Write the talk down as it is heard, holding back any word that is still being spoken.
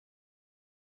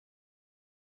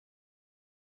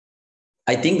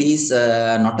I think this is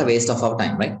not a waste of our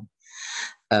time, right?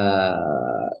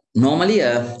 Normally,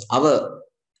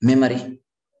 memory,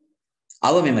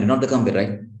 not the computer,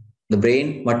 right? The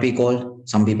brain, what we call,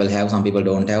 some people have, some people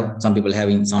don't have, some people have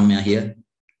in somewhere here.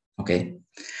 Okay.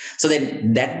 So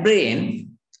then that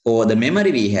brain or the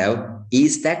memory we have,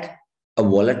 is that a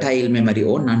volatile memory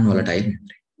or non-volatile memory?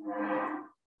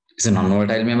 It's a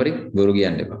non-volatile memory. Guru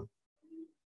giyan.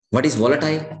 What is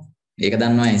volatile?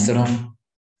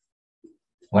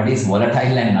 What is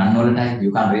volatile and non-volatile?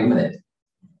 You can't remember that.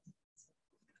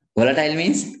 Volatile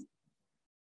means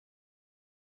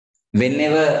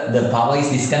whenever the power is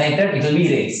disconnected, it will be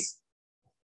erased.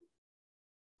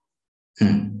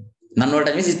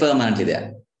 Non-volatile means it's permanently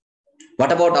there.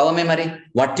 What about our memory?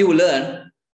 What you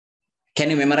learn, can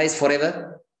you memorize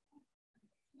forever?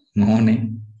 No.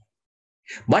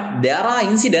 But there are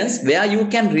incidents where you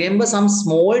can remember some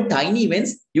small, tiny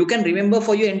events. You can remember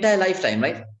for your entire lifetime,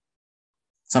 right?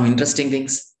 Some interesting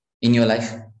things in your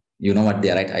life. You know what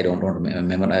they are, right? I don't want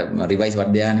to revise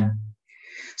what they are.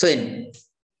 So then,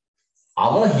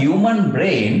 our human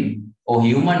brain or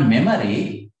human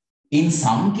memory, in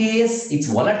some case, it's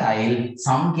volatile,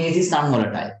 some case it's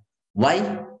non-volatile.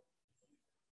 Why?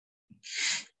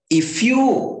 If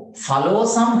you follow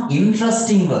some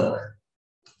interesting work,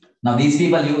 now these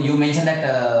people, you mentioned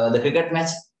that the cricket match.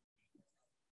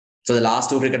 So the last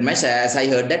 2 cricket matches, as I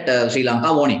heard that Sri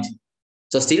Lanka won it.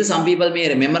 So still some people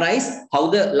may memorize how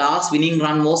the last winning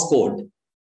run was scored.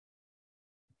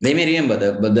 They may remember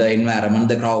the environment,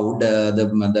 the crowd,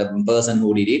 the person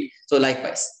who did it. So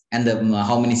likewise, and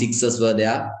how many sixes were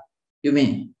there, you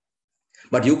may.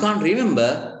 But you can't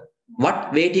remember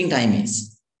what waiting time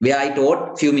is, where I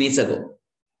taught few minutes ago.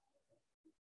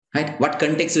 Right? What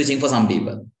context switching for some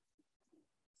people.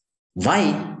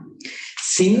 Why?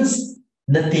 Since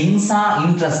the things are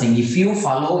interesting, if you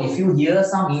hear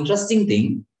some interesting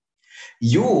thing,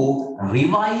 you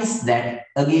revise that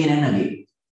again and again.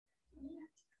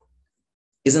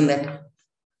 Isn't that?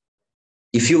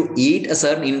 If you eat a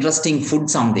certain interesting food,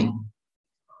 something,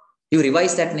 you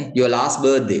revise that, your last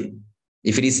birthday.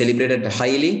 If it is celebrated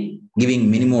highly,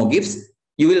 giving many more gifts,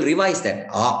 you will revise that.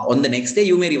 On the next day,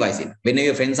 you may revise it. Whenever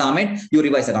your friends are met, you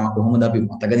revise it.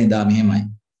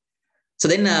 So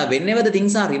then whenever the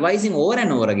things are revising over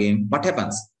and over again, what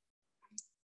happens?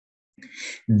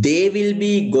 They will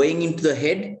be going into the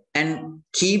head and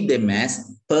keep them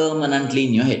as permanently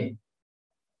in your head.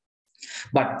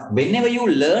 But whenever you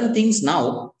learn things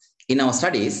now in our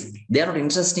studies, they are not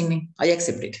interesting. I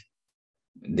accept it.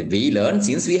 We learn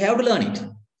since we have to learn it.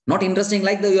 Not interesting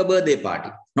like your birthday party.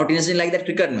 Not interesting like that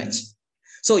cricket match.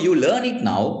 So you learn it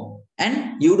now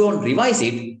and you don't revise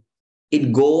it.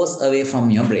 It goes away from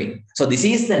your brain. So this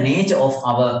is the nature of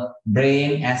our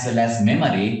brain as well as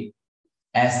memory,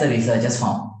 as the researchers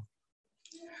found.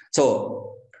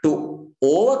 So to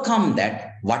overcome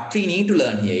that, what we need to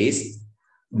learn here is,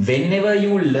 whenever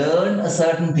you learn a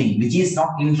certain thing which is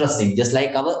not interesting, just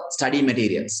like our study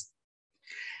materials,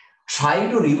 try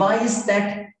to revise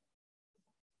that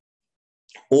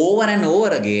over and over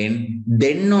again.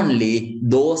 Then only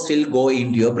those will go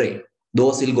into your brain.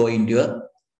 Those will go into your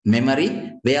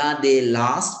memory, where they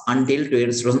last until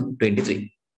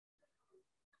 2023.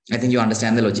 I think you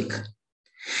understand the logic.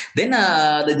 Then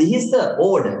this is the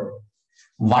order.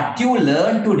 What you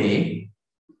learn today,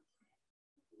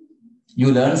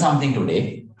 you learn something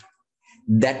today,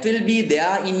 that will be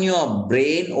there in your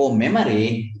brain or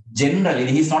memory. Generally,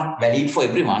 this is not valid for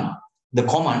everyone, the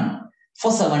common,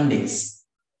 for 7 days.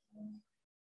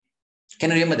 Can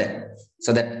you remember that?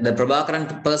 So that the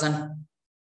Prabhakaran person,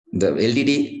 the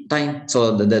LTD time,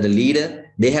 so the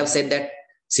leader, they have said that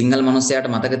Single manusyata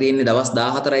mataka තියෙන්නේ දවස්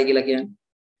 14යි කියලා කියන්නේ.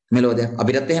 මෙලෝදයක්.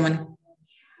 අපිටත් එහෙමනේ.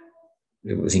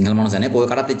 සිංහල මනුස්සයනේ කොයි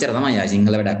කරත් එච්චර තමයි ආයි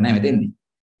සිංහල වැඩක් නැහැ මෙතෙන්දී.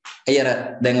 ඇයි අර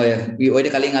දැන් ඔය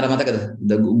කලින් අර මතකද?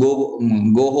 The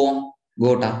go home,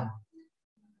 gota.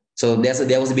 So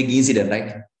there was a big incident, right?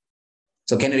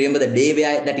 So can you remember the day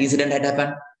where that incident had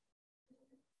happened?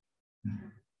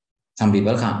 Some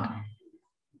people can't.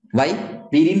 Why?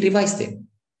 We didn't revise them.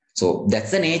 So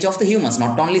that's the nature of the humans,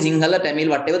 not only Sinhala, Tamil,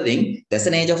 whatever thing, that's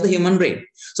the nature of the human brain.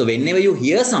 So whenever you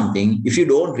hear something, if you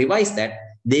don't revise that,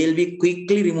 they'll be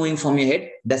quickly removing from your head.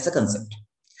 That's the concept.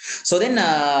 So then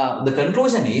the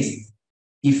conclusion is,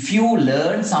 if you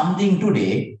learn something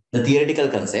today, the theoretical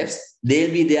concepts,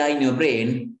 they'll be there in your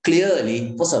brain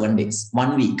clearly for 7 days,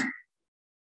 1 week.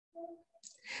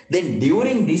 Then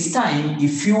during this time,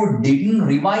 if you didn't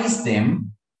revise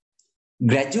them,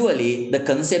 gradually the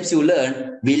concepts you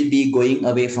learn will be going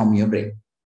away from your brain.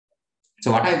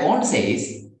 So what I want to say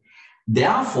is,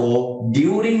 therefore,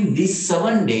 during these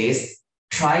 7 days,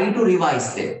 try to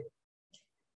revise them.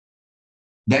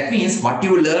 That means what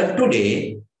you learned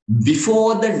today,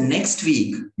 before the next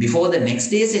week, before the next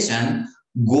day session,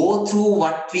 go through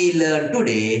what we learned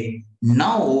today.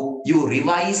 Now you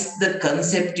revise the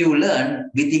concept you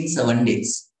learned within 7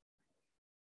 days.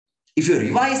 If you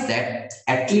revise that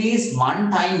at least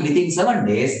one time within 7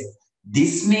 days,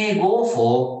 this may go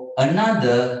for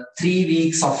another 3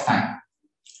 weeks of time.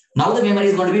 Now the memory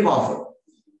is going to be powerful.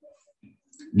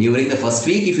 During the first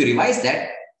week, if you revise that,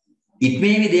 it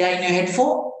may be there in your head for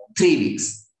 3 weeks.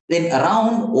 Then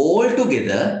around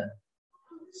altogether,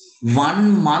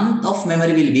 1 month of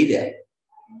memory will be there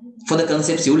for the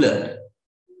concepts you learned.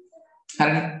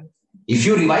 If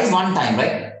you revise one time,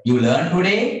 right? You learn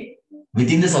today,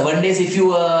 within the 7 days, if you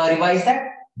revise that,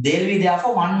 they'll be there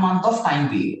for 1 month of time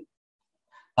period.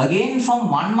 Again, from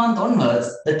 1 month onwards,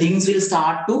 the things will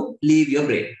start to leave your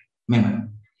brain memory.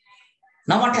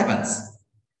 Now what happens?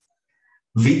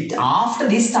 After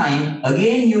this time,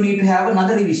 again, you need to have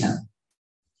another revision.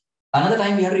 Another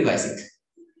time we have to revise it.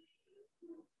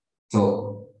 So,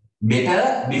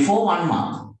 better before 1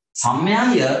 month. Somewhere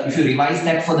here, if you revise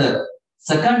that for the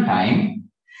second time,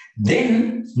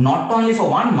 then not only for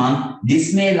 1 month,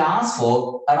 this may last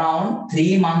for around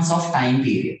 3 months of time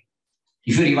period.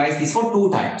 If you revise this for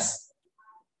 2 times.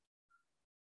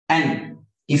 And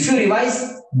if you revise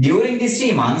during these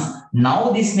 3 months,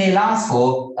 now this may last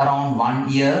for around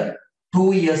 1 year,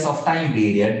 2 years of time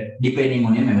period, depending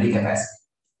on your memory capacity.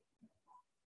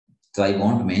 So I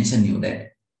want to mention you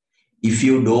that if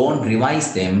you don't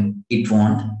revise them, it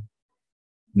won't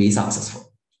be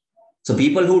successful. So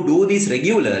people who do this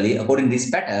regularly, according to this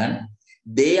pattern,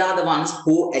 they are the ones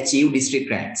who achieve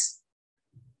district ranks.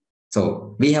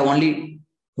 So we have only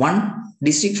 1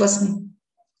 district first.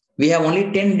 We have only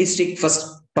 10 district first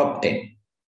top 10.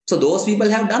 So those people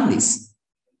have done this.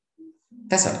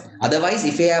 That's all. Otherwise,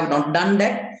 if they have not done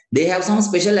that, they have some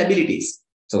special abilities.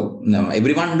 So no,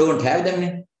 everyone don't have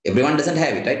them. Everyone doesn't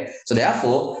have it, right? So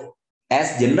therefore,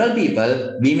 as general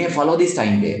people, we may follow this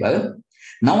timetable.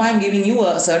 Now I am giving you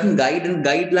a certain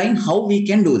guideline how we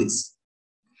can do this.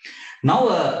 Now,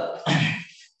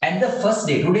 at the first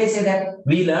day, today say that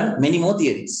we learn many more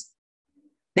theories.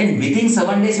 Then within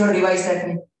 7 days, you have to revise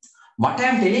that. What I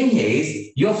am telling here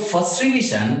is your first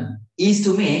revision is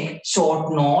to make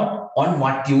short note on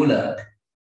what you learned.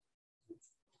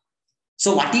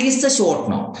 So what is the short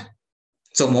note?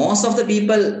 So most of the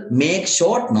people make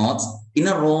short notes in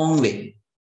a wrong way.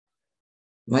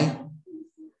 Why?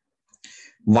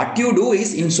 What you do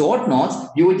is in short notes,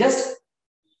 you just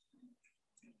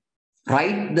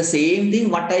write the same thing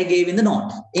what I gave in the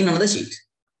note in another sheet.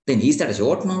 Then is that a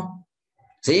short note?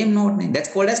 Same note.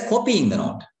 That's called as copying the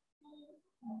note.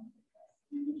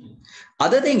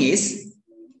 Other thing is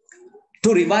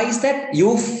to revise that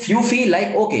you feel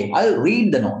like, okay, I'll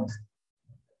read the note.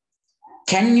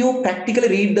 Can you practically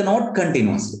read the note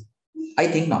continuously? I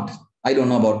think not. I don't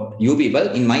know about you people.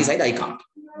 In my side, I can't.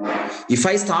 If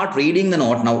I start reading the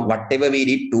note, now whatever we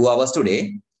did 2 hours today,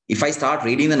 if I start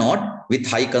reading the note with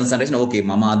high concentration, okay,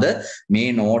 mama ada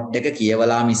me note එක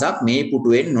කියවලා මිසක් මේ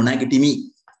පුටුවෙන් නොනැගිටිමි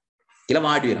කියලා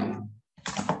වාඩි වෙනවා.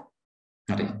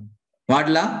 හරි.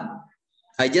 වාඩිලා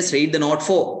I just read the note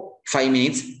for 5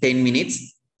 minutes, 10 minutes,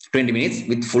 20 minutes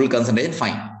with full concentration,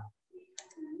 fine.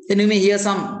 Then you may hear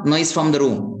some noise from the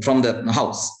room, from the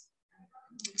house.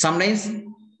 Sometimes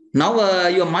now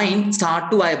your mind start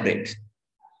to vibrate.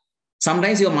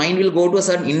 Sometimes your mind will go to a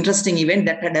certain interesting event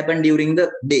that had happened during the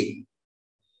day.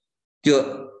 Your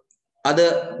other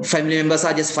family members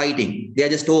are just fighting. They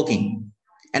are just talking.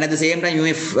 And at the same time, you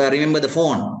may remember the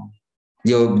phone,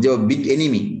 your big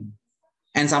enemy.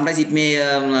 And sometimes it may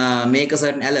make a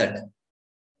certain alert.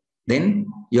 Then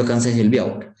your concentration will be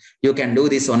out. You can do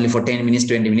this only for 10 minutes,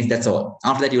 20 minutes, that's all.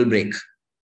 After that, you will break.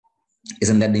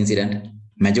 Isn't that the incident?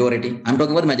 Majority. I'm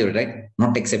talking about the majority, right?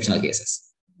 Not exceptional cases.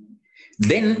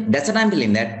 Then that's what I'm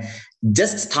telling that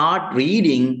just start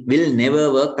reading will never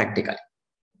work practically.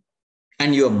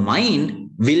 And your mind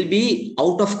will be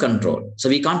out of control. So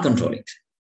we can't control it.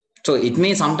 So it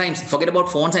may sometimes forget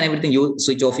about phones and everything. You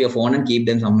switch off your phone and keep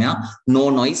them somewhere. No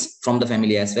noise from the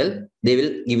family as well. They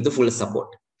will give the full support.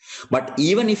 But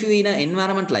even if you're in an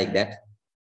environment like that,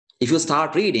 if you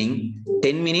start reading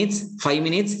 10 minutes, 5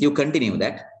 minutes, you continue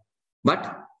that. But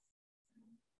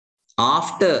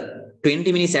after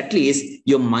 20 minutes at least,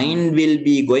 your mind will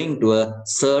be going to a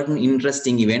certain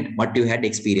interesting event, what you had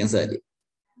experienced earlier.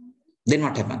 Then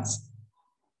what happens?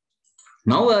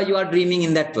 Now you are dreaming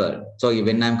in that world. So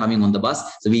when I'm coming on the bus,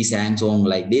 so we sang song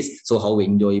like this. So how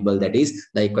enjoyable that is.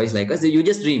 Likewise, you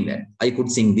just dream that I could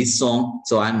sing this song.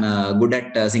 So I'm good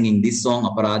at singing this song.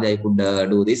 Aparada, I could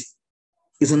do this.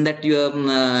 Isn't that your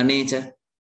nature?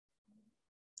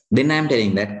 Then I'm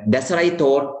telling that's what I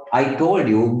thought. I told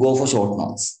you go for short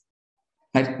notes,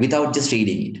 right? Without just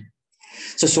reading it.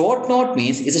 So short note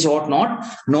means it's a short note.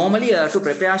 Normally to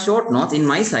prepare short notes in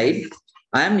my side,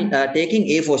 I am taking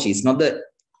A4 sheets, not the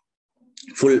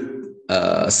full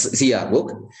CR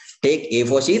book. Take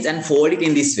A4 sheets and fold it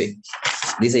in this way.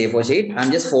 This A4 sheet,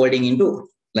 I'm just folding into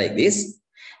like this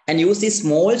and use this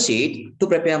small sheet to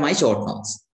prepare my short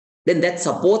notes. Then that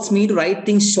supports me to write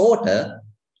things shorter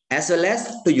as well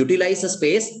as to utilize the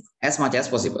space as much as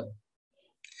possible.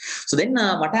 So then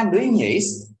what I'm doing here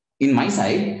is, in my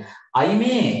side, I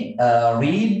may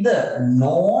read the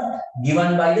note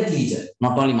given by the teacher,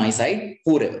 not only my side,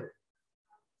 whoever.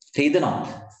 Read the note,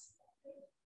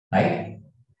 right?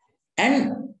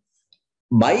 And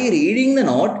by reading the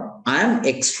note, I am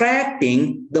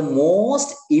extracting the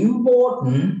most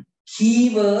important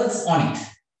keywords on it.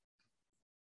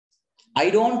 I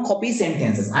don't copy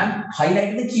sentences. I'm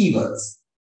highlighting the keywords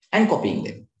and copying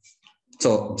them.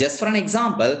 So just for an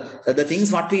example, the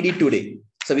things what we did today.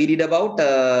 So we did about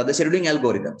the scheduling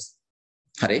algorithms.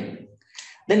 Right?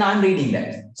 Then I'm reading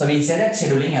that. So we said that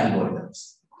scheduling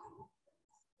algorithms.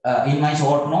 In my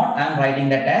short note, I'm writing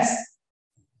that as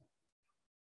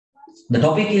the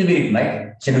topic will be written,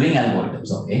 right? Scheduling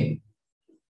algorithms. Okay.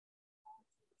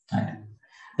 Right.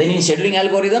 Then in scheduling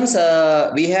algorithms,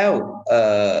 we have,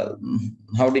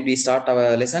 how did we start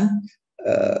our lesson?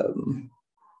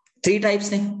 3 types.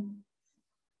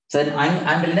 So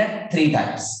I'm telling that 3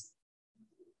 types.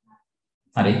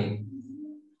 Right.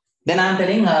 Then I'm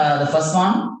telling the first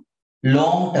one,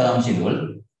 long-term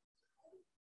schedule.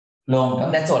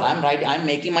 Long-term, that's all. I'm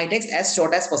making my text as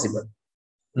short as possible.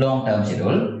 Long-term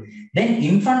schedule. Then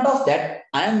in front of that,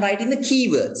 I am writing the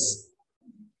keywords.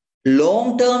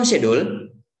 Long-term schedule.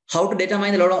 How to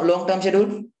determine the long-term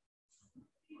schedule?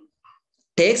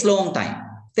 Takes long time.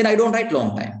 Then I don't write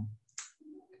long time.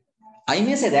 I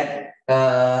may say that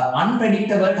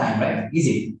unpredictable time, right? Is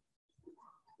it?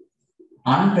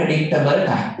 Unpredictable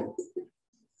time.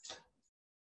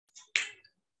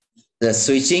 The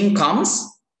switching comes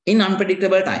in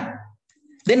unpredictable time.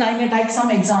 Then I may type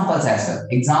some examples as well.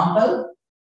 Example,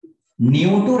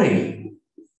 new to ready.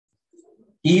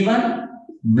 Even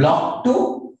block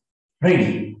to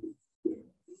ready.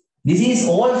 This is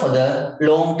all for the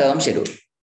long-term schedule.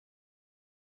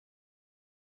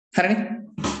 Correct?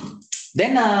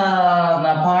 Then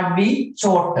part B,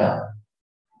 short term.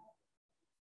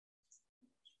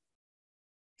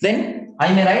 Then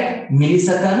I may write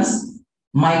milliseconds,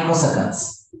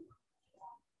 microseconds.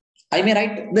 I may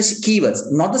write the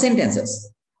keywords, not the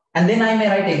sentences. And then I may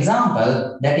write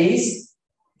example that is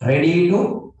ready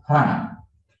to run.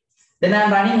 Then I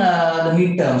am running the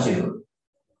midterm schedule.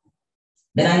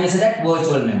 Then I may say that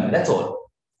virtual memory. That's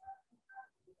all.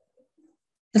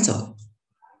 That's all.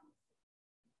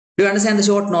 Do you understand the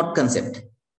short note concept?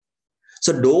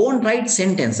 So don't write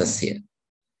sentences here.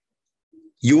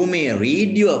 You may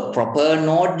read your proper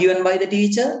note given by the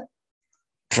teacher,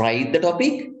 write the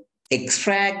topic,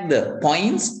 extract the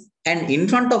points, and in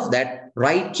front of that,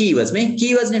 write keywords. Make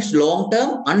keywords next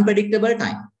long-term, unpredictable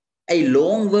time. A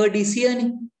long word is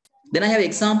here. Then I have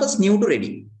examples, new to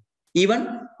ready.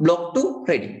 Even block to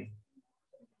ready.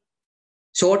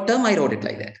 Short term, I wrote it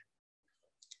like that.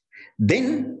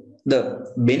 Then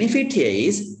the benefit here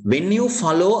is when you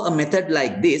follow a method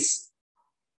like this,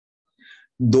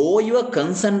 though your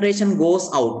concentration goes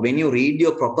out when you read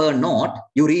your proper note,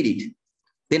 you read it.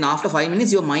 Then after 5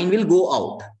 minutes, your mind will go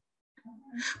out.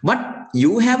 But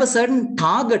you have a certain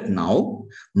target now.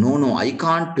 No, I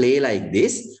can't play like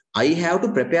this. I have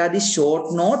to prepare this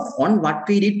short note on what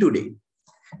we did today.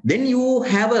 Then you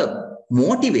have a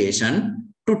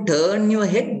motivation to turn your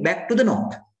head back to the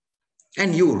note.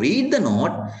 And you read the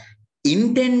note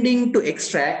intending to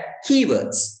extract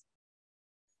keywords.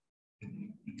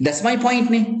 That's my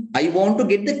point. I want to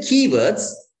get the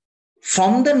keywords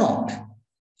from the note.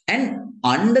 And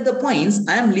under the points,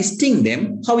 I am listing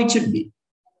them how it should be.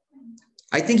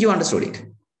 I think you understood it.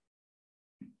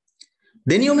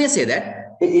 Then you may say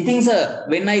that, I think, sir,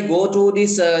 when I go to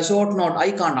this short note,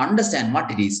 I can't understand what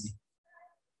it is.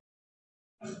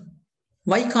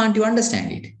 Why can't you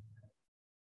understand it?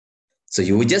 So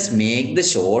you just make the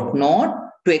short note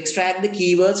to extract the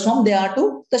keywords from there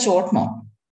to the short note.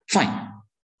 Fine.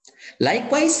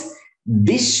 Likewise,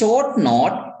 this short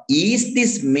note, is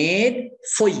this made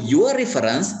for your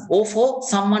reference or for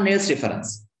someone else's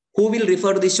reference? Who will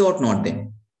refer to the short note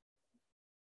then?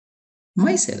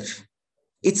 Myself.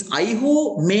 It's I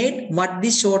who made what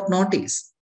this short note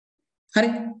is.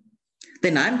 Correct?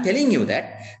 Then I'm telling you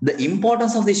that the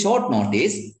importance of the short note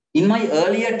is in my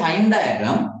earlier time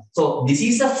diagram. So this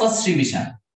is the first revision.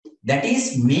 that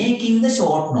is making the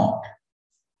short note.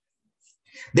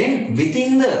 Then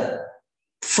within the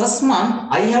first month,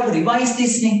 I have revised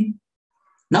this thing.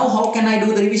 Now, how can I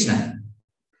do the revision?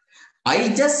 I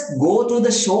just go to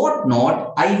the short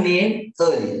note I made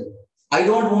earlier. I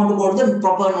don't want to go to the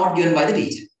proper note given by the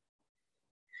teacher.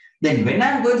 Then when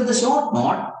I'm going to the short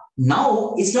note,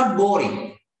 now it's not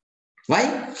boring.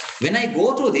 Why? When I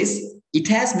go through this, it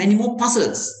has many more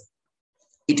puzzles.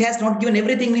 It has not given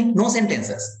everything, no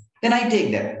sentences. Then I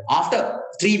take that. After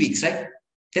 3 weeks, right?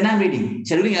 Then I'm reading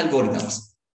scheduling algorithms.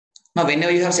 Now,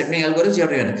 whenever you have scheduling algorithms, you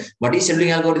have to remember what is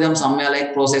scheduling algorithm? Somewhere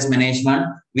like process management.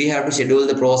 We have to schedule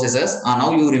the processes.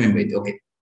 Now you remember it. Okay.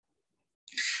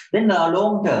 Then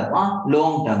long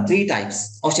term, 3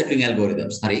 types of scheduling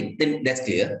algorithms. Then that's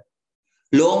clear.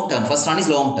 Long term, first one is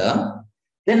long term.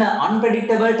 Then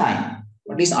unpredictable time.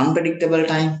 What is unpredictable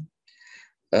time?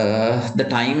 The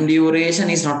time duration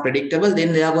is not predictable,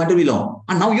 then they are going to be long.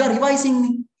 And now you are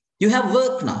revising. You have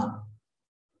work now.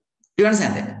 Do you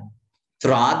understand that? So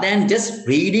rather than just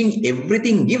reading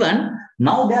everything given,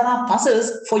 now there are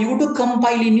puzzles for you to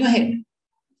compile in your head.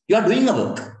 You are doing a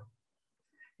work.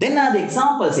 Then the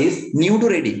examples is new to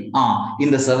ready.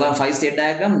 In the server 5-state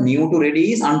diagram, new to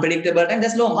ready is unpredictable time.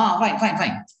 That's long.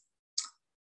 Fine.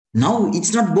 Now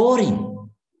it's not boring.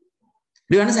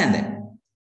 Do you understand that?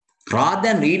 Rather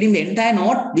than reading the entire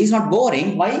note, this is not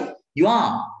boring. Why? You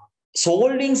are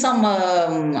solving some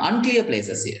unclear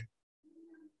places here.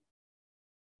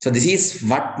 So this is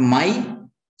what my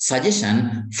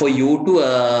suggestion for you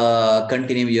to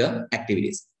continue your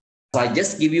activities. So I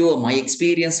just give you my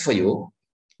experience for you.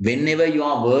 Whenever you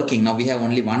are working, now we have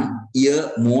only 1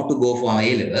 year more to go for our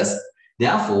A-levels.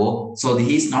 Therefore, so this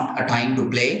is not a time to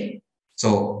play.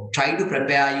 So try to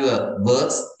prepare your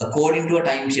works according to a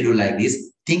time schedule like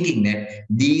this, thinking that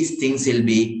these things will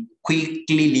be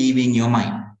quickly leaving your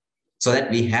mind. So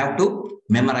that we have to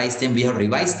memorize them, we have to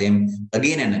revise them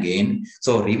again and again.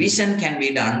 So revision can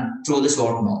be done through the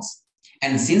short notes.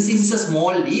 And since this is a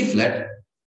small leaflet,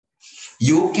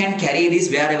 you can carry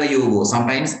this wherever you go.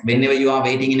 Sometimes whenever you are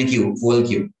waiting in a queue, full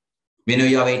queue, whenever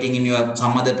you are waiting in your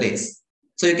some other place.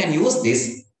 So you can use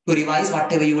this to revise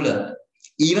whatever you learn.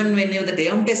 Even whenever the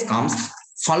term test comes,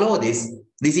 follow this.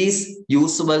 This is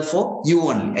usable for you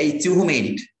only. It's you who made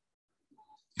it.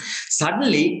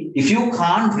 Suddenly, if you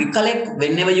can't recollect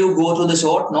whenever you go to the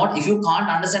short note, if you can't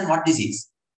understand what this is,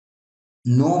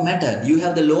 no matter, you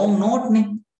have the long note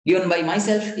given by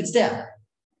myself, it's there.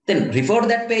 Then refer to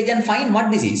that page and find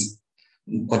what this is.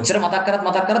 කොච්චර මතක්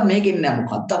කරත් මේක ඉන්නේ නැහැ.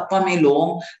 මොකක්ද අප්පා මේ long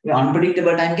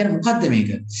unpredictable time කියන්නේ මොකක්ද මේක?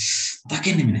 මතක්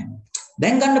වෙන්නේ නැහැ.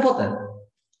 දැන් ගන්න පොත.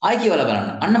 ආයි කියවලා බලන්න.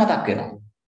 අන්න මතක් වෙනවා.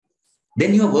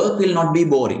 Then your work will not be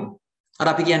boring. අර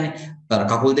අපි කියන්නේ අර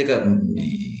කකුල් දෙක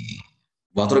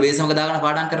වතුර බේසමක දාගෙන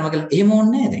පාඩම් කරනවා කියලා. එහෙම ඕනේ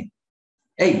නැහැ දැන්.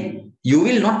 Hey, you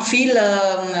will not feel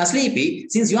sleepy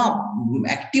since you are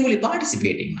actively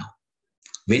participating now.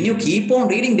 When you keep on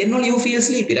reading, then only you feel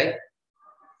sleepy, right?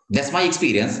 That's my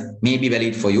experience. Maybe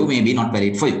valid for you, maybe not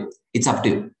valid for you. It's up to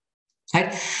you,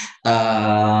 right?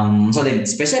 So then,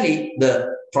 especially the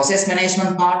process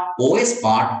management part, OS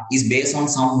part is based on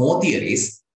some more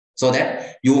theories, so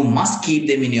that you must keep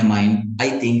them in your mind.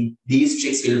 I think these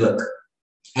tricks will work.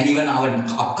 And even our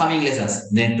upcoming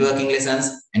lessons, networking lessons,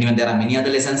 and even there are many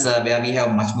other lessons where we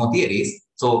have much more theories.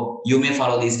 So you may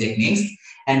follow these techniques.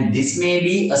 And this may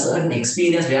be a certain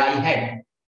experience where I had.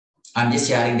 I'm just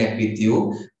sharing that with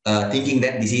you, thinking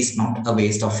that this is not a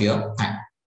waste of your time.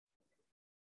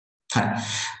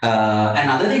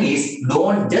 Another thing is,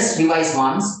 don't just revise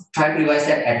once. Try to revise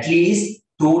that at least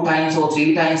 2 times or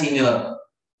 3 times in your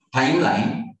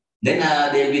timeline. Then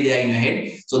they'll be there in your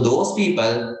head. So those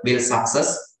people will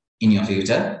success in your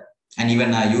future. And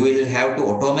even you will have to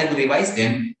automatically revise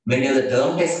them whenever the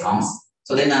term test comes.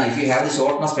 So then if you have the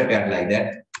short notes prepared like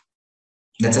that,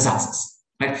 that's a success,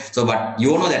 right? So, but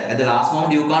you know that at the last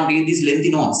moment, you can't read these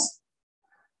lengthy notes.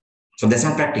 So that's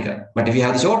not practical. But if you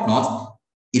have the short notes,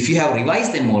 if you have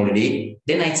revised them already,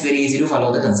 then it's very easy to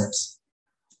follow the concepts.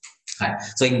 Right?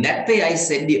 So in that way,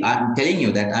 I'm telling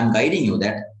you that, I'm guiding you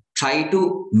that try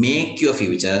to make your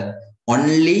future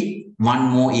only 1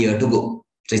 more year to go.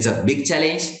 So it's a big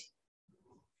challenge.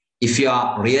 If you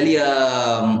are really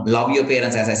love your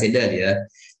parents, as I said earlier,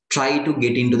 try to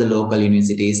get into the local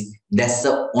universities. That's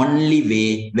the only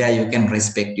way where you can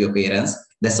respect your parents.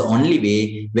 That's the only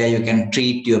way where you can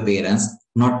treat your parents,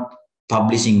 not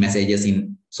publishing messages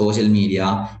in social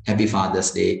media, Happy Father's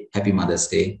Day, Happy Mother's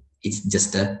Day. It's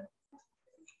just a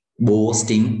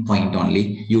boasting point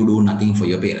only. You do nothing for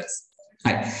your parents.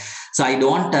 Right. So I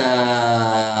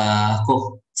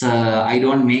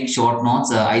don't make short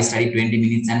notes. I study 20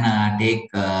 minutes and take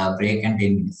a break and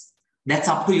 10 minutes. That's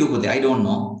up to you, Pute. I don't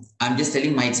know. I'm just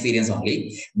telling my experience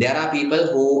only. There are people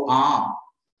who are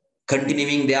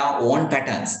continuing their own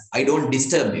patterns. I don't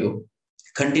disturb you.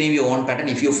 Continue your own pattern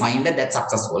if you find that that's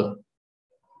successful.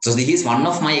 So this is one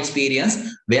of my experience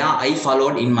where I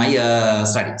followed in my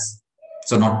studies.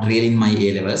 So not really in my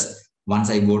A levels. Once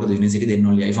I go to the university, then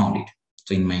only I found it.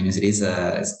 So in my university's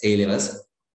A levels,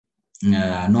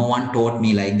 no one taught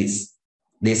me like this.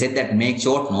 They said that make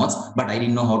short notes, but I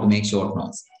didn't know how to make short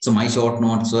notes. So my short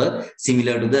notes were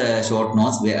similar to the short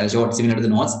notes, similar to the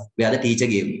notes where the teacher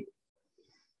gave me.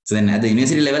 So then at the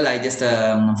university level, I just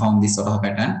found this sort of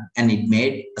pattern and it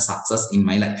made a success in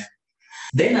my life.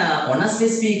 Then honestly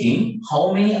speaking,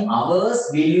 how many hours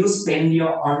will you spend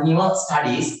on your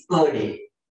studies per day?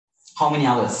 How many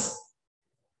hours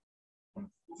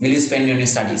will you spend on your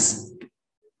studies?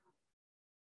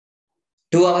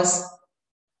 2 hours?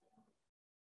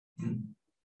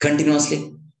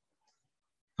 Continuously?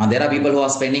 There are people who are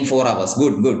spending 4 hours.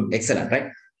 Good, good, excellent,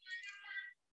 right?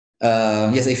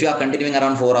 Yes, if you are continuing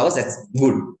around 4 hours, that's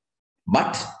good.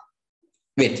 But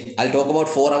wait, I'll talk about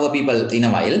 4-hour people in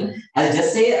a while. I'll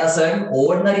just say a certain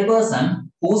ordinary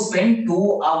person who spend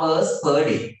 2 hours per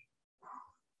day.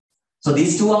 So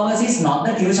these 2 hours is not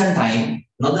the tuition time,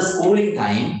 not the schooling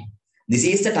time. This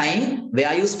is the time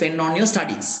where you spend on your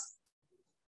studies.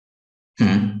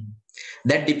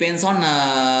 That depends on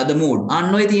the mood.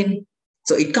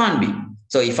 So it can't be.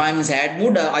 So if I'm in sad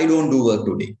mood, I don't do work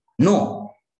today.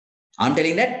 No, I'm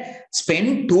telling that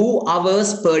spend 2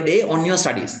 hours per day on your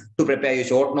studies to prepare your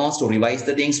short notes, to revise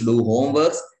the things, to do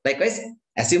homeworks. Likewise,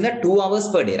 assume that 2 hours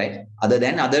per day, right? Other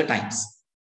than other times.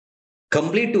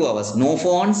 Complete 2 hours. No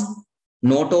phones,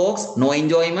 no talks, no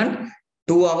enjoyment.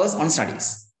 2 hours on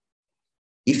studies.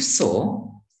 If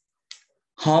so,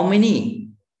 how many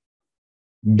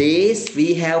days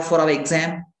we have for our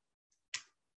exam?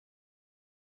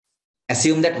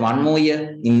 Assume that one more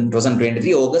year in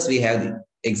 2023 August we have the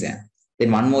exam.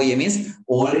 Then one more year means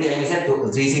already I said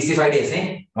 365 days.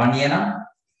 1 year now.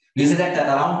 We say that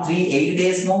around 380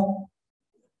 days more.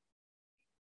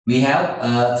 We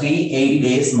have 380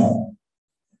 days more,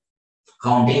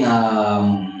 counting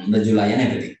the July and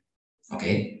everything.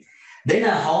 Okay. Then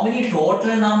how many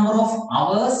total number of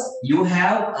hours you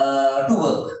have to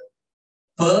work?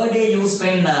 Per day you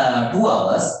spend 2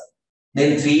 hours.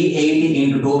 Then 380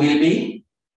 into 2 will be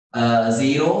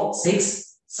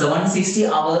 760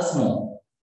 hours more.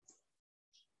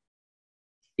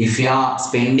 If you are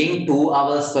spending 2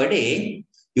 hours per day,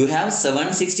 you have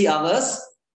 760 hours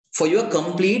for your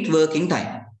complete working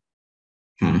time.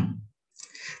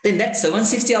 Then that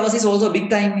 760 hours is also a big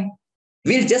time.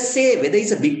 We'll just say whether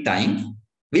it's a big time.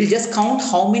 We'll just count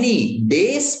how many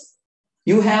days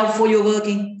you have for your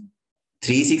working.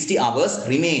 360 hours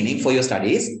remaining for your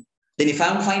studies. Then if I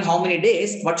want to find how many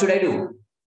days, what should I do?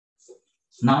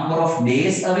 Number of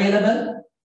days available,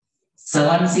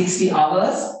 760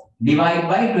 hours divided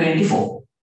by 24.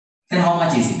 Then how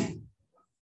much is it?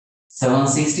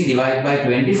 760 divided by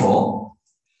 24,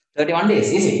 31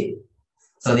 days, is it?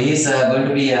 So this is going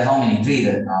to be how many? 3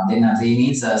 then. Then 3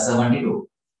 means 72.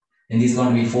 Then this is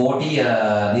going to be 40.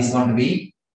 This is going to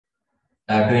be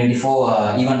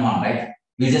 24, even 1, right?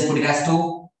 We'll just put it as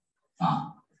 2.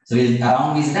 So we'll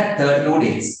around is that 32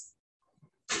 days.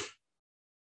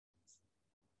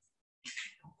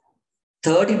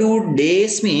 32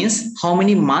 days means how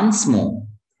many months more?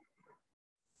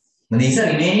 This is the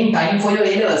remaining time for your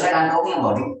A levels that I'm talking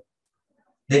about it.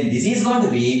 Then this is going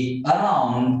to be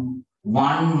around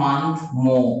 1 month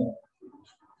more.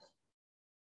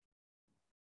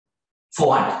 For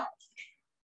what?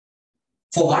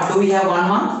 For what do we have 1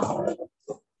 month?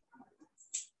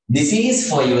 This is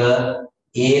for your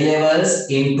A levels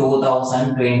in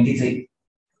 2023.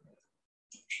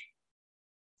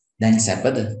 Then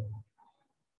Sabbath.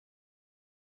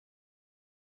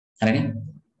 Right?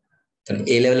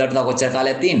 A level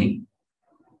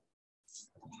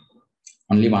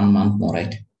only 1 month more,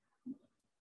 right?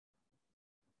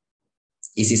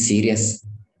 Is it serious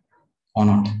or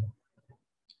not?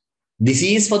 This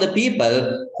is for the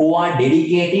people who are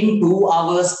dedicating 2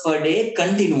 hours per day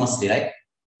continuously, right?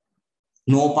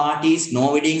 No parties,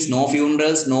 no weddings, no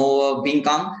funerals, no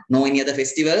pinkang, no any other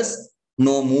festivals,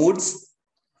 no moods.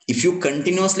 If you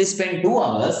continuously spend 2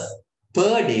 hours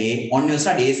per day on your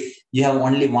studies, you have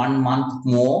only 1 month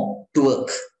more to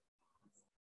work.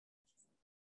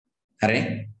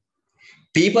 Right?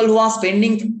 People who are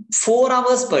spending 4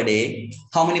 hours per day,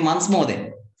 how many months more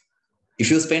then? If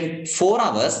you spend 4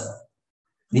 hours,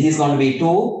 this is going to be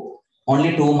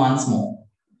only 2 months more.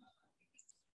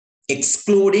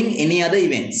 Excluding any other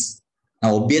events.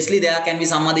 Now, obviously, there can be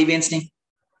some other events, then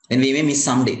we may miss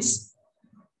some days.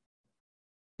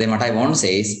 then what I want to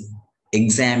say is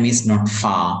exam is not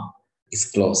far,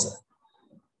 it's closer.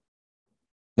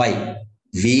 Why?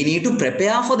 We need to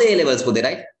prepare for the A-levels,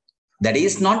 right? That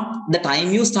is not the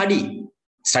time you study.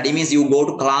 Study means you go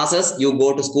to classes, you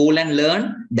go to school and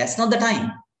learn. That's not the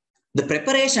time. The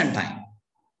preparation time.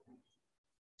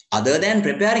 Other than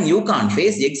preparing, you can't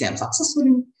face the exam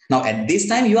successfully. Now, at this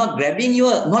time, you are grabbing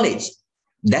your knowledge.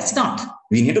 That's not.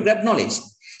 We need to grab knowledge.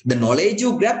 The knowledge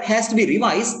you grab has to be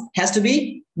revised, has to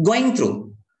be going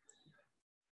through.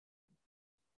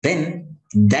 Then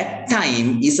that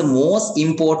time is the most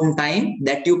important time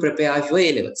that you prepare for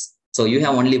A-levels. So you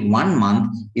have only 1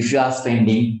 month if you are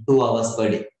spending 2 hours per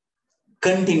day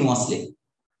continuously.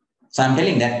 So I'm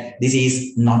telling that this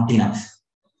is not enough.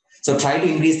 So try to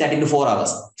increase that into 4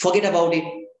 hours. Forget about it.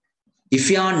 If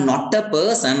you are not a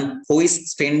person who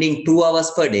is spending 2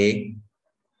 hours per day,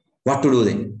 what to do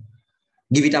then?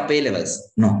 Give it up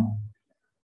A-levels? No.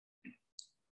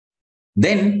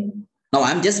 Then, now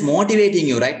I'm just motivating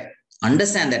you, right?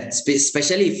 Understand that,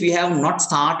 especially if you have not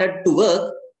started to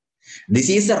work, this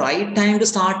is the right time to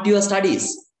start your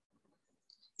studies.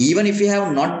 Even if you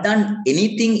have not done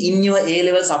anything in your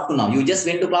A-levels up to now, you just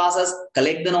went to classes,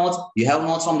 collect the notes, you have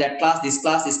notes from that class, this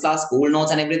class, school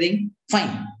notes and everything,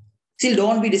 fine. Still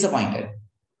don't be disappointed.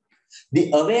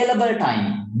 The available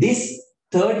time, this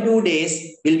 32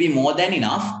 days will be more than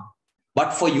enough.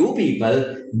 But for you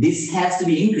people, this has to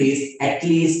be increased at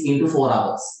least into 4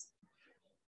 hours.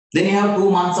 Then you have 2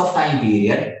 months of time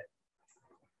period.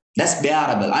 That's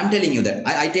bearable. I'm telling you that.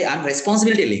 I'm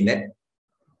responsible telling that.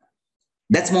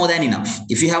 That's more than enough.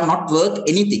 If you have not worked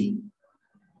anything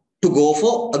to go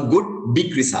for a good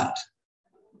big result.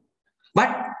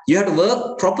 But you have to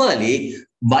work properly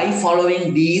by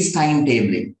following these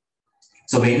timetabling.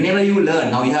 So whenever you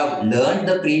learn, now you have learned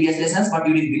the previous lessons, but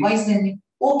you didn't revise them.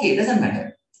 Okay, doesn't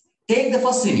matter. Take the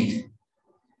first unit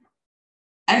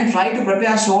and try to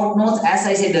prepare short notes as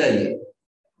I said earlier.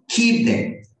 Keep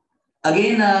them.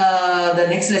 Again, the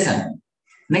next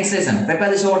lesson,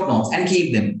 prepare the short notes and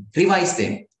keep them, revise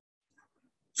them.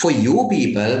 For you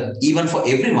people, even for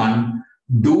everyone,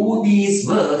 do these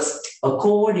works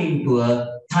according to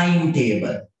a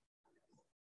timetable.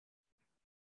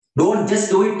 Don't just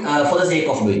do it for the sake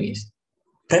of doing it.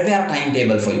 Prepare a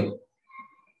timetable for you.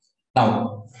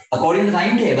 Now, according to the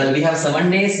timetable, we have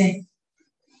 7 days.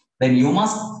 Then you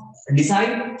must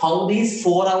decide how these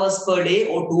 4 hours per day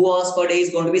or 2 hours per day is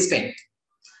going to be spent.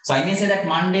 So I may say that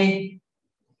Monday,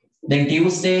 then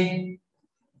Tuesday,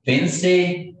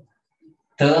 Wednesday,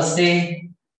 Thursday,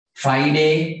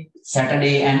 Friday,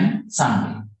 Saturday, and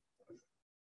Sunday.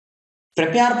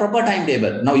 Prepare a proper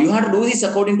timetable. Now you have to do this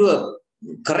according to a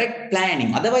correct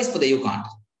planning. Otherwise, you can't.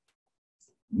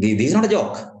 This is not a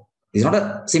joke. This is not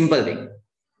a simple thing.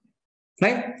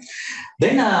 Right?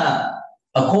 Then,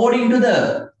 according to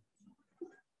the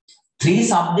 3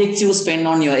 subjects you spend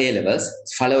on your A-levels,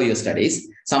 follow your studies,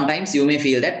 sometimes you may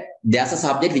feel that there's a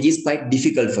subject which is quite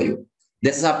difficult for you.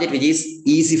 There's a subject which is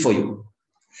easy for you.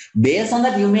 Based on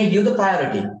that, you may give the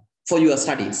priority for your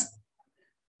studies.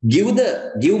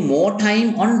 Give more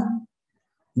time on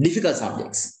difficult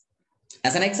subjects.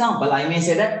 As an example, I may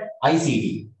say that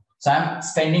ICT. So I'm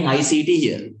spending ICT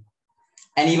here.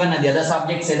 And even the other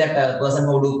subjects say that a person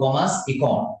who do commerce,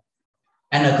 econ,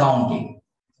 and accounting,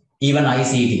 even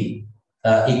ICT,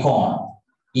 econ,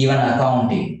 even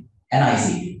accounting, and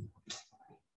ICT.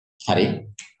 Sorry,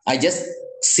 I just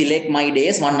select my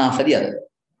days one after the other.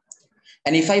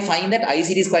 And if I find that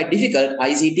ICT is quite difficult,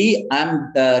 ICT,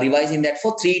 I'm revising that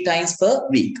for 3 times per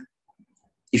week.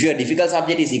 If your difficult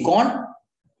subject is econ,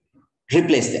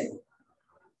 replace them.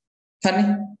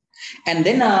 Funny? And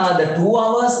then the 2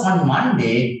 hours on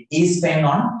Monday is spent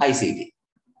on ICT.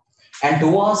 And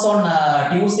 2 hours on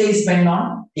Tuesday is spent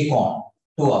on econ.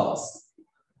 2 hours.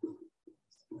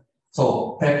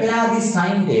 So prepare this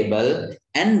timetable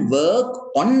and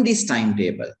work on this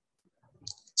timetable.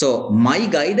 So my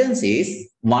guidance is,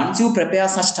 once you prepare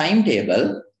such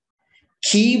timetable,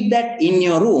 keep that in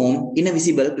your room in a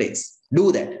visible place.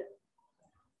 Do that.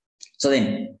 So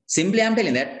then, simply I'm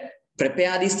telling that,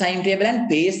 prepare this timetable and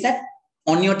paste that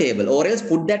on your table, or else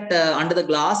put that under the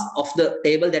glass of the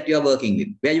table that you are working with,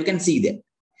 where you can see that.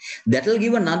 That will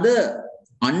give another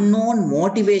unknown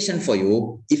motivation for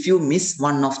you if you miss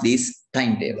one of these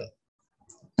timetable.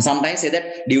 Sometimes say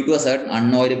that due to a certain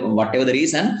unknown, whatever the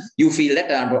reason, you feel that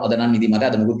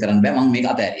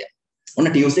on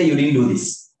a Tuesday you didn't do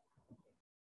this.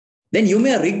 Then you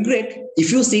may regret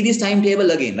if you see this timetable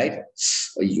again, right?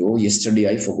 Oh, yesterday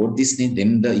I forgot this thing,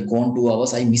 then the econ 2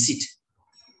 hours, I miss it.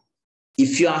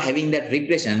 If you are having that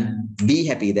regression, be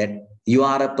happy that you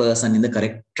are a person in the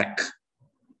correct track.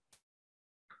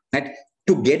 Right?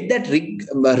 To get that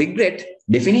regret,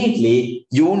 definitely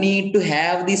you need to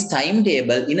have this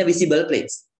timetable in a visible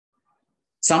place.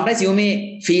 Sometimes you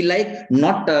may feel like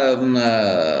not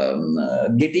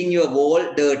getting your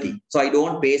wall dirty, so I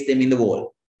don't paste them in the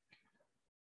wall.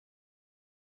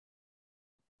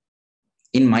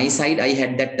 In my side, I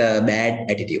had that bad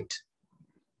attitude.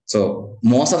 So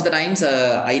most of the times,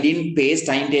 I didn't paste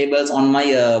timetables on my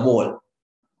wall,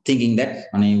 thinking that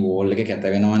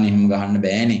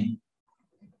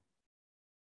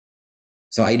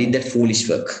so I did that foolish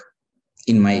work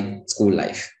in my school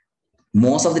life.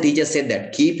 Most of the teachers said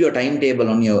that keep your timetable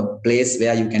on your place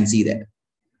where you can see that.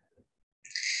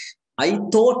 I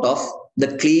thought of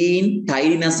the clean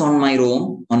tidiness on my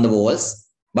room, on the walls,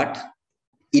 but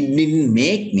it didn't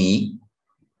make me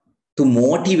to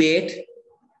motivate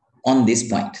on this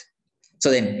point. So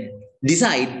then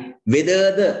decide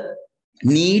whether the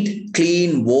neat,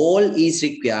 clean wall is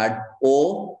required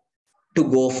or to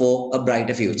go for a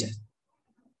brighter future.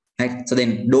 Right? So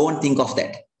then don't think of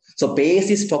that. So paste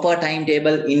this proper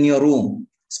timetable in your room,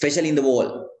 especially in the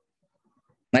wall.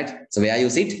 Right? So where you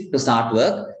sit to start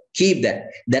work, keep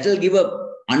that. That will give a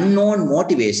unknown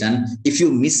motivation if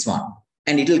you miss one.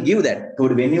 And it will give that. So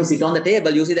when you sit on the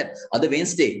table, you see that other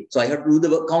Wednesday. So I have to do the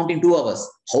work count in 2 hours.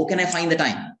 How can I find the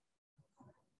time?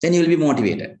 Then you will be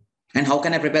motivated. And how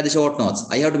can I prepare the short notes?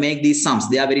 I have to make these sums.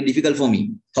 They are very difficult for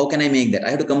me. How can I make that? I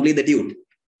have to complete the tute.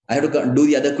 I have to do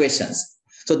the other questions.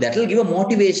 So that will give a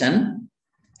motivation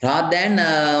rather than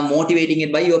motivating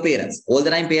it by your parents. All the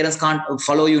time parents can't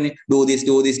follow you, do this,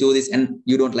 do this, do this, and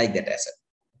you don't like that as well.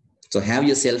 So have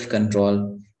your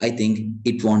self-control. I think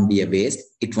it won't be a waste.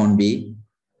 It won't be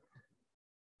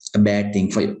a bad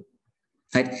thing for you.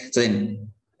 Right? So then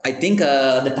I think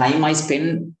the time I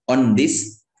spend on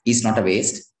this is not a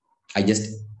waste. I just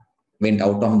went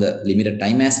out of the limited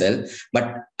time as well.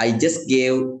 But I just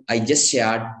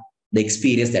shared the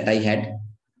experience that I had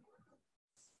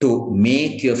to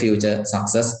make your future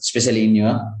success, especially in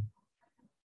your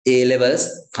A levels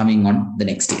coming on the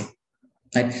next year.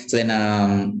 Right? So then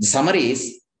the summary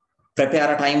is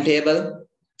prepare a timetable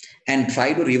and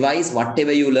try to revise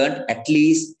whatever you learned at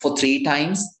least for 3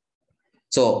 times.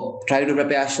 So try to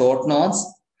prepare short notes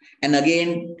and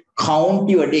again count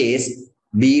your days.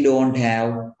 We don't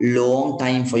have long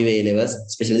time for your A levels,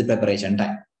 especially the preparation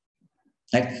time.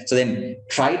 Right? So then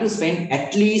try to spend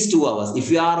at least 2 hours. If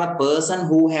you are a person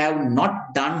who have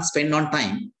not spend on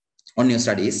time on your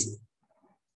studies,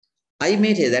 I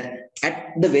may say that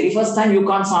at the very first time you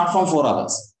can't start from 4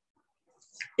 hours.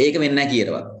 ඒක වෙන්නේ නැහැ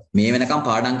කියනවා. මේ වෙනකම්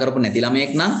පාඩම් කරපු නැති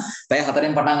ළමයෙක් නම් පැය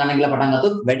 4න් පටන් ගන්න කියලා පටන්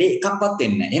ගත්තොත් වැඩේ එකක්වත්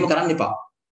වෙන්නේ නැහැ. එහෙම කරන්න එපා.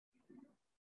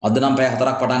 අද නම් පැය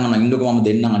 4ක් පටන් ගන්නවා ඉන්නකො මම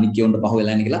දෙන්නම් අනිත් කියොන්ට පහ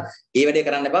වෙලා යන්නේ කියලා. ඒ වැඩේ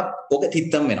කරන්න එපා. ඔක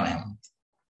තිත්තම් වෙනවා එහෙම.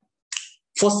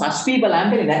 For such people, I'm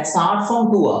telling that start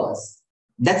from 2 hours.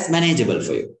 That's manageable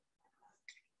for you.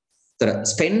 So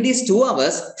spend these 2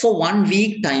 hours for 1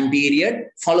 week time period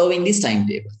following this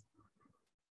timetable.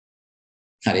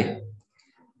 Right?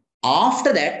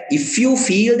 After that, if you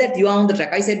feel that you are on the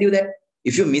track, I said you that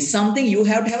if you miss something, you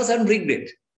have to have a certain regret.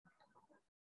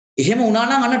 එහෙම වුණා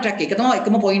නම් අන්න track එක තමයි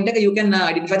එකම point එක you can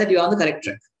identify that you are on the correct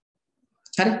track.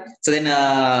 Right? So then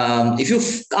if you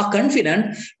are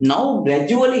confident, now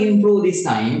gradually improve this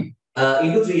time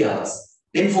into 3 hours,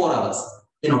 then 4 hours.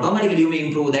 Then automatically you may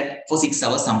improve that for 6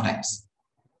 hours sometimes.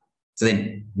 So then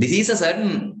this is a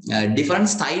certain different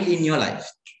style in your life.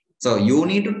 So you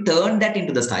need to turn that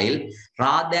into the style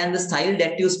rather than the style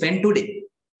that you spend today.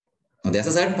 Now, there's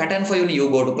a certain pattern for you. You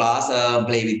go to class,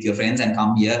 play with your friends and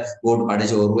come here, go to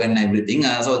Padashoru and everything.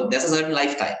 So there's a certain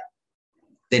lifestyle.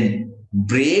 Then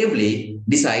bravely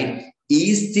decide,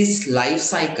 is this life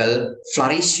cycle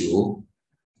flourish you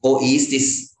or is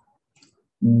this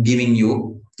giving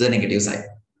you the negative side?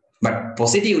 But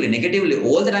positively, negatively,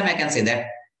 all the time I can say that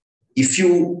if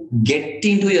you get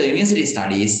into your university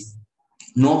studies,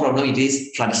 no problem, it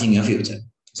is flourishing your future.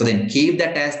 So then keep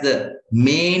that as the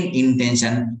main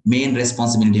intention, main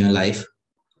responsibility in your life,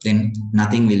 then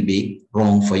nothing will be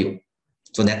wrong for you.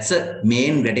 So that's the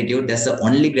main gratitude. That's the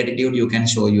only gratitude you can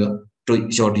show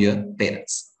to your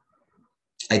parents.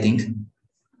 I think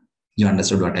you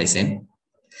understood what I said.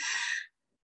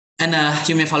 And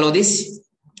you may follow this.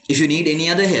 If you need any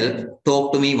other help,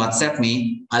 talk to me, WhatsApp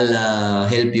me. I'll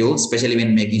help you, especially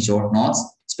when making short notes,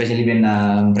 especially when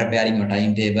preparing your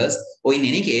timetables. Or in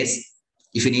any case,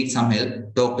 if you need some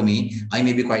help, talk to me. I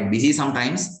may be quite busy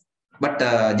sometimes, but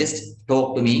just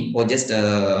talk to me or just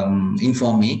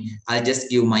inform me. I'll just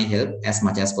give my help as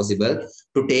much as possible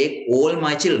to take all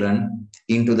my children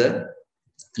into the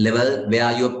level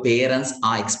where your parents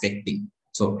are expecting.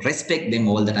 So respect them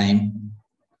all the time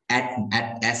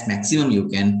at as maximum you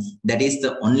can. That is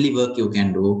the only work you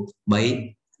can do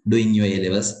by doing your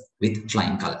A-levels with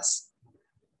flying colors.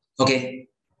 Okay,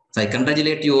 so I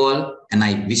congratulate you all and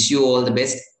I wish you all the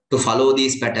best to follow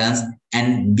these patterns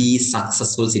and be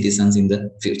successful citizens in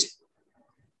the future.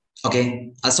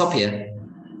 Okay, I'll stop here.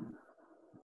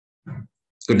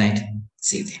 Good night.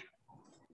 See you then.